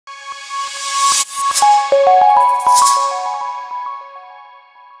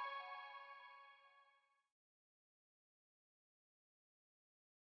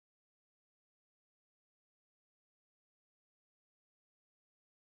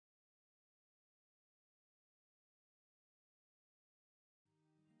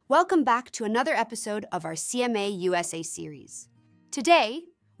Welcome back to another episode of our CMA USA series. Today,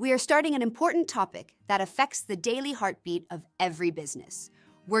 we are starting an important topic that affects the daily heartbeat of every business: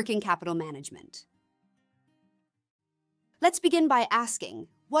 working capital management. Let's begin by asking,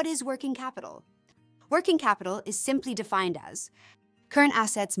 what is working capital? Working capital is simply defined as current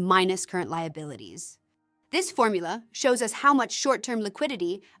assets minus current liabilities. This formula shows us how much short-term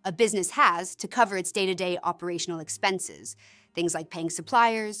liquidity a business has to cover its day-to-day operational expenses, things like paying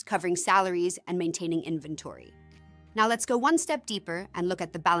suppliers, covering salaries, and maintaining inventory. Now let's go one step deeper and look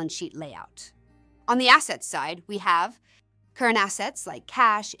at the balance sheet layout. On the assets side, we have current assets like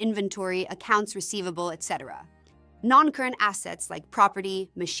cash, inventory, accounts receivable, etc. Non-current assets like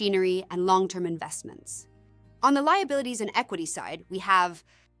property, machinery, and long-term investments. On the liabilities and equity side, we have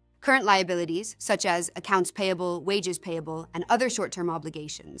current liabilities such as accounts payable, wages payable, and other short-term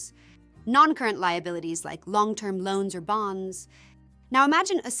obligations. Non-current liabilities like long-term loans or bonds. Now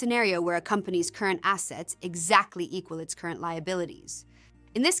imagine a scenario where a company's current assets exactly equal its current liabilities.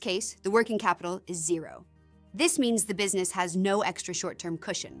 In this case, the working capital is zero. This means the business has no extra short-term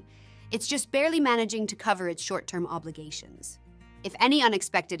cushion. It's just barely managing to cover its short-term obligations. If any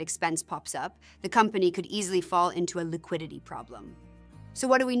unexpected expense pops up, the company could easily fall into a liquidity problem. So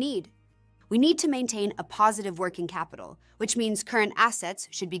what do we need? We need to maintain a positive working capital, which means current assets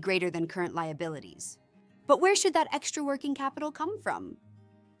should be greater than current liabilities. But where should that extra working capital come from?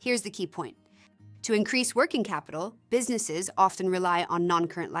 Here's the key point. To increase working capital, businesses often rely on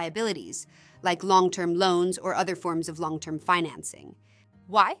non-current liabilities, like long-term loans or other forms of long-term financing.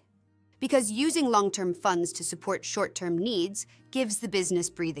 Why? Because using long-term funds to support short-term needs gives the business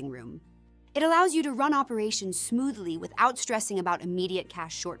breathing room. It allows you to run operations smoothly without stressing about immediate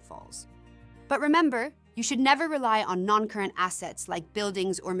cash shortfalls. But remember, you should never rely on non-current assets like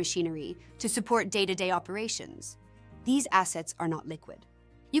buildings or machinery to support day-to-day operations. These assets are not liquid.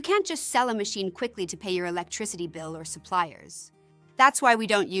 You can't just sell a machine quickly to pay your electricity bill or suppliers. That's why we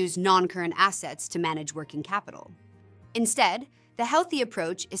don't use non-current assets to manage working capital. Instead, the healthy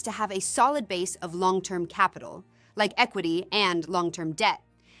approach is to have a solid base of long-term capital, like equity and long-term debt,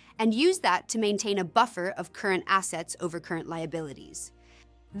 and use that to maintain a buffer of current assets over current liabilities.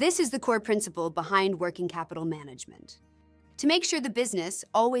 This is the core principle behind working capital management. To make sure the business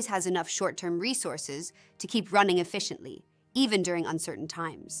always has enough short-term resources to keep running efficiently, even during uncertain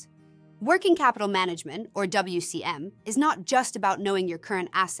times. Working capital management, or WCM, is not just about knowing your current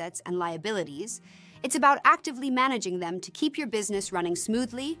assets and liabilities. It's about actively managing them to keep your business running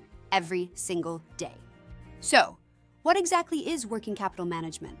smoothly every single day. So, what exactly is working capital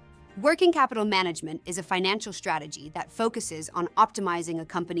management? Working capital management is a financial strategy that focuses on optimizing a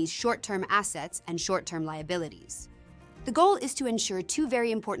company's short-term assets and short-term liabilities. The goal is to ensure two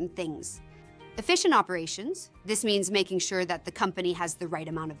very important things: efficient operations. This means making sure that the company has the right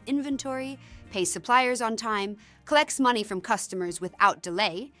amount of inventory, pays suppliers on time, collects money from customers without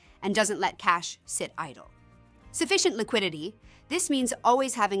delay, and doesn't let cash sit idle. Sufficient liquidity. This means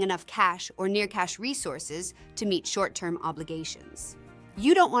always having enough cash or near-cash resources to meet short-term obligations.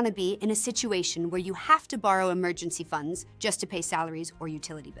 You don't want to be in a situation where you have to borrow emergency funds just to pay salaries or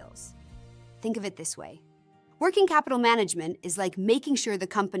utility bills. Think of it this way. Working capital management is like making sure the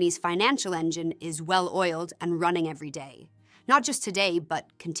company's financial engine is well-oiled and running every day. Not just today,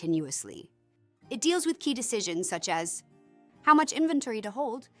 but continuously. It deals with key decisions such as how much inventory to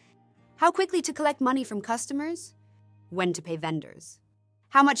hold, how quickly to collect money from customers, when to pay vendors,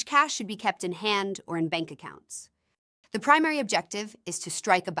 how much cash should be kept in hand or in bank accounts. The primary objective is to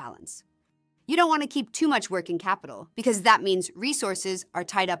strike a balance. You don't want to keep too much working capital because that means resources are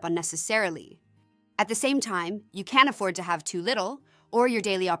tied up unnecessarily. At the same time, you can't afford to have too little, or your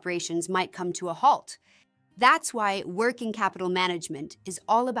daily operations might come to a halt. That's why working capital management is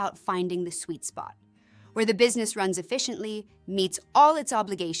all about finding the sweet spot, where the business runs efficiently, meets all its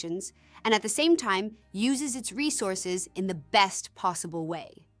obligations, and at the same time uses its resources in the best possible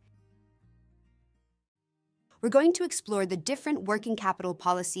way. We're going to explore the different working capital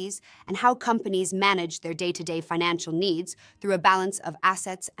policies and how companies manage their day-to-day financial needs through a balance of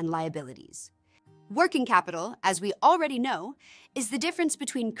assets and liabilities. Working capital, as we already know, is the difference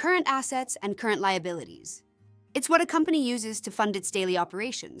between current assets and current liabilities. It's what a company uses to fund its daily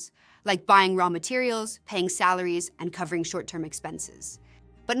operations, like buying raw materials, paying salaries, and covering short-term expenses.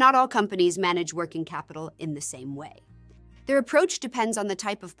 But not all companies manage working capital in the same way. Their approach depends on the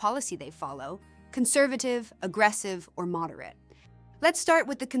type of policy they follow, conservative, aggressive, or moderate. Let's start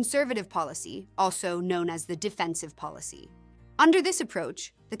with the conservative policy, also known as the defensive policy. Under this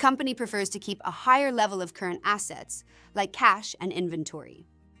approach, the company prefers to keep a higher level of current assets, like cash and inventory.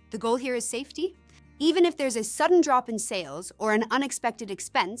 The goal here is safety. Even if there's a sudden drop in sales or an unexpected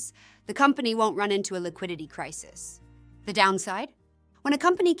expense, the company won't run into a liquidity crisis. The downside? When a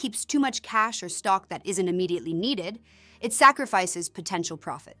company keeps too much cash or stock that isn't immediately needed, it sacrifices potential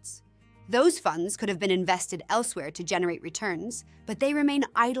profits. Those funds could have been invested elsewhere to generate returns, but they remain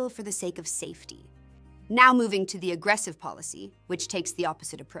idle for the sake of safety. Now moving to the aggressive policy, which takes the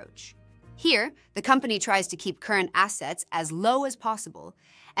opposite approach. Here, the company tries to keep current assets as low as possible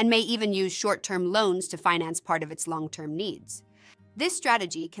and may even use short-term loans to finance part of its long-term needs. This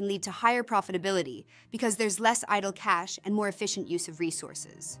strategy can lead to higher profitability because there's less idle cash and more efficient use of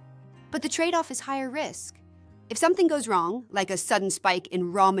resources. But the trade-off is higher risk. If something goes wrong, like a sudden spike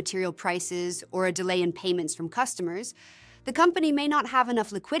in raw material prices or a delay in payments from customers, the company may not have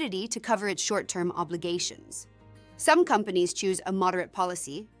enough liquidity to cover its short-term obligations. Some companies choose a moderate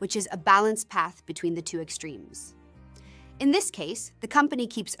policy, which is a balanced path between the two extremes. In this case, the company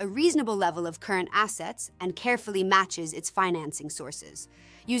keeps a reasonable level of current assets and carefully matches its financing sources,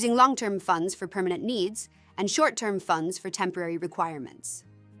 using long-term funds for permanent needs and short-term funds for temporary requirements.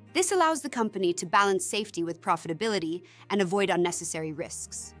 This allows the company to balance safety with profitability and avoid unnecessary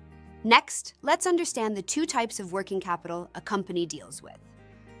risks. Next, let's understand the two types of working capital a company deals with: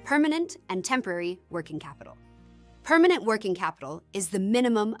 permanent and temporary working capital. Permanent working capital is the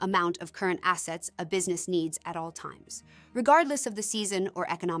minimum amount of current assets a business needs at all times, regardless of the season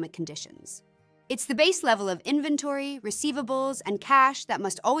or economic conditions. It's the base level of inventory, receivables, and cash that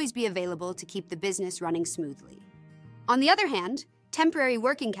must always be available to keep the business running smoothly. On the other hand, temporary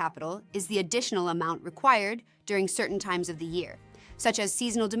working capital is the additional amount required during certain times of the year, such as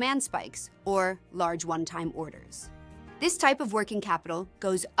seasonal demand spikes or large one-time orders. This type of working capital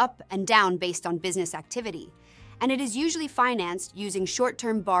goes up and down based on business activity, and it is usually financed using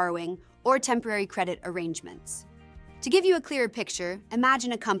short-term borrowing or temporary credit arrangements. To give you a clearer picture,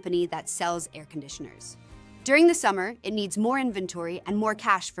 imagine a company that sells air conditioners. During the summer, it needs more inventory and more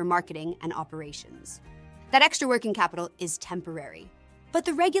cash for marketing and operations. That extra working capital is temporary, but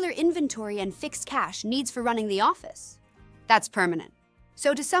the regular inventory and fixed cash needs for running the office. That's permanent.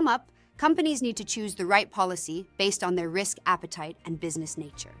 So to sum up, companies need to choose the right policy based on their risk appetite and business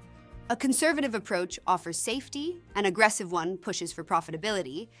nature. A conservative approach offers safety, an aggressive one pushes for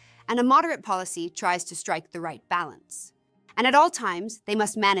profitability, and a moderate policy tries to strike the right balance. And at all times, they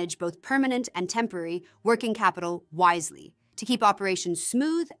must manage both permanent and temporary working capital wisely to keep operations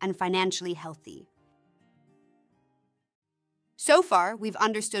smooth and financially healthy. So far, we've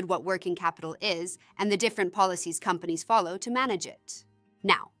understood what working capital is and the different policies companies follow to manage it.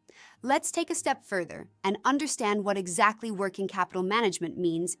 Now, let's take a step further and understand what exactly working capital management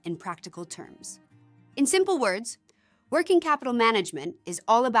means in practical terms. In simple words, working capital management is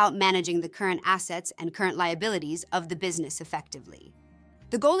all about managing the current assets and current liabilities of the business effectively.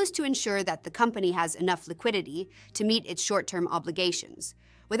 The goal is to ensure that the company has enough liquidity to meet its short-term obligations,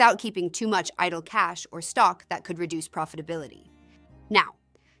 without keeping too much idle cash or stock that could reduce profitability. Now,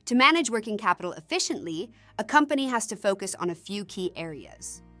 to manage working capital efficiently, a company has to focus on a few key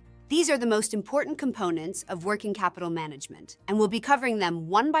areas. These are the most important components of working capital management, and we'll be covering them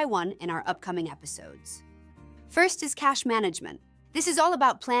one by one in our upcoming episodes. First is cash management. This is all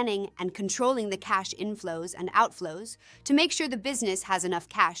about planning and controlling the cash inflows and outflows to make sure the business has enough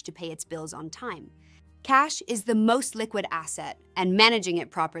cash to pay its bills on time. Cash is the most liquid asset, and managing it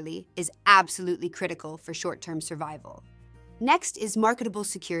properly is absolutely critical for short-term survival. Next is marketable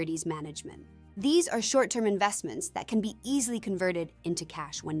securities management. These are short-term investments that can be easily converted into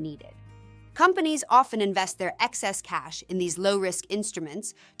cash when needed. Companies often invest their excess cash in these low-risk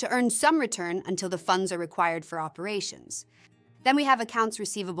instruments to earn some return until the funds are required for operations. Then we have accounts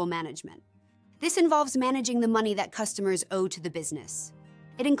receivable management. This involves managing the money that customers owe to the business.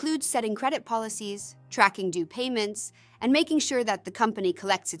 It includes setting credit policies, tracking due payments, and making sure that the company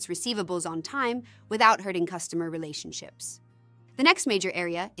collects its receivables on time without hurting customer relationships. The next major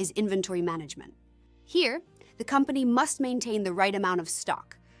area is inventory management. Here, the company must maintain the right amount of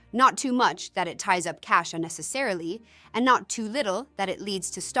stock, not too much that it ties up cash unnecessarily, and not too little that it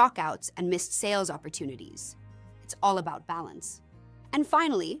leads to stockouts and missed sales opportunities. It's all about balance. And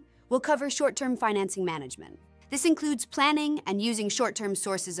finally, we'll cover short-term financing management. This includes planning and using short-term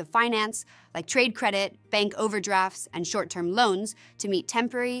sources of finance like trade credit, bank overdrafts, and short-term loans to meet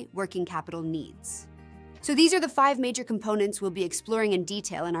temporary working capital needs. So these are the 5 major components we'll be exploring in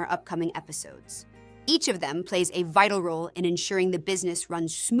detail in our upcoming episodes. Each of them plays a vital role in ensuring the business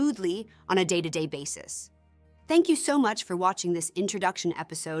runs smoothly on a day-to-day basis. Thank you so much for watching this introduction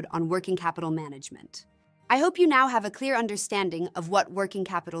episode on working capital management. I hope you now have a clear understanding of what working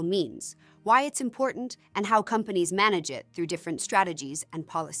capital means, why it's important, and how companies manage it through different strategies and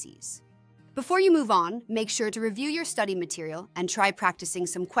policies. Before you move on, make sure to review your study material and try practicing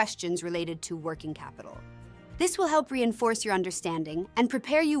some questions related to working capital. This will help reinforce your understanding and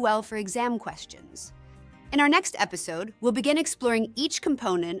prepare you well for exam questions. In our next episode, we'll begin exploring each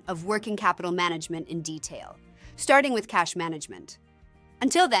component of working capital management in detail, starting with cash management.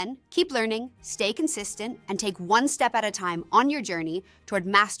 Until then, keep learning, stay consistent, and take one step at a time on your journey toward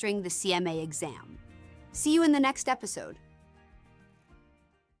mastering the CMA exam. See you in the next episode.